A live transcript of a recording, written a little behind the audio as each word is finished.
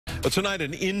But tonight,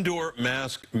 an indoor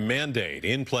mask mandate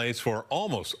in place for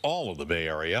almost all of the Bay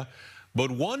Area.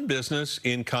 But one business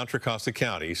in Contra Costa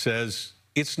County says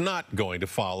it's not going to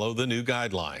follow the new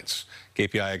guidelines.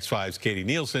 KPIX5's Katie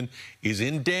Nielsen is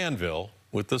in Danville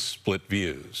with the split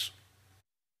views.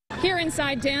 Here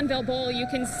inside Danville Bowl, you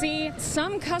can see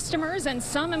some customers and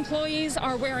some employees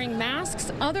are wearing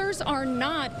masks, others are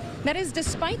not. That is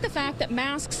despite the fact that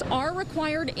masks are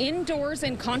required indoors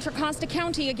in Contra Costa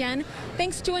County again,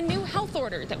 thanks to a new health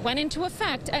order that went into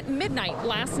effect at midnight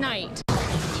last night.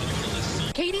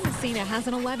 Katie Messina has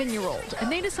an 11-year-old,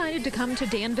 and they decided to come to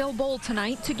Danville Bowl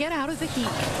tonight to get out of the heat.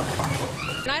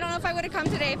 I don't know if I would have come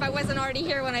today if I wasn't already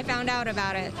here when I found out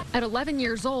about it. At 11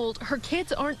 years old, her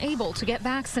kids aren't able to get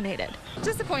vaccinated.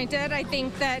 Disappointed. I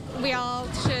think that we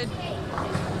all should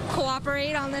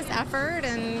cooperate on this effort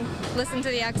and listen to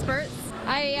the experts.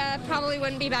 I probably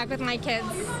wouldn't be back with my kids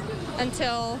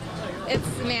until it's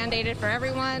mandated for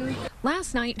everyone.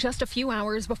 Last night, just a few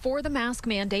hours before the mask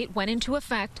mandate went into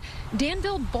effect,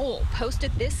 Danville Bowl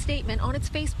posted this statement on its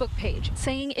Facebook page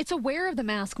saying it's aware of the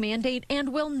mask mandate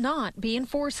and will not be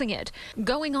enforcing it.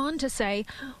 Going on to say,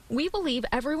 "We believe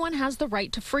everyone has the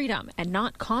right to freedom and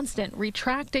not constant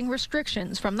retracting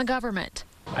restrictions from the government."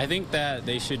 I think that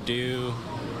they should do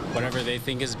whatever they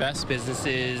think is best.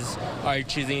 Businesses are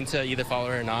choosing to either follow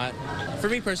or not. For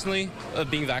me personally,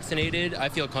 being vaccinated, I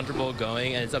feel comfortable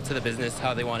going, and it's up to the business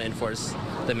how they want to enforce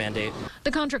the mandate.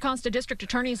 The Contra Costa District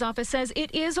Attorney's Office says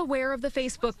it is aware of the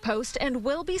Facebook post and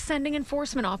will be sending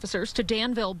enforcement officers to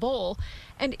Danville Bowl.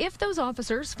 And if those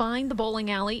officers find the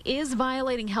bowling alley is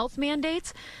violating health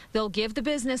mandates, they'll give the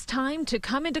business time to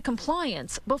come into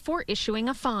compliance before issuing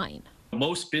a fine.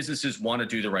 Most businesses want to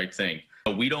do the right thing.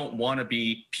 We don't want to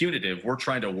be punitive. We're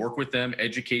trying to work with them,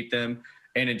 educate them,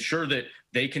 and ensure that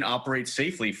they can operate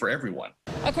safely for everyone.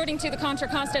 According to the Contra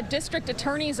Costa District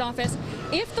Attorney's Office,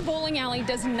 if the bowling alley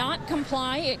does not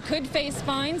comply, it could face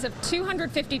fines of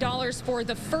 $250 for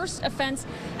the first offense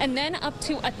and then up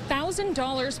to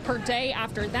 $1,000 per day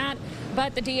after that.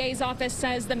 But the DA's office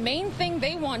says the main thing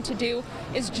they want to do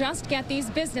is just get these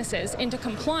businesses into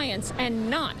compliance and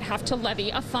not have to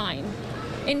levy a fine.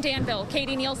 In Danville,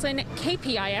 Katie Nielsen,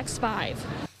 KPIX5.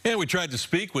 And we tried to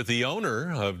speak with the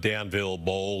owner of Danville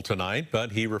Bowl tonight,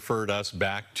 but he referred us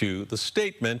back to the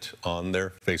statement on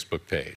their Facebook page.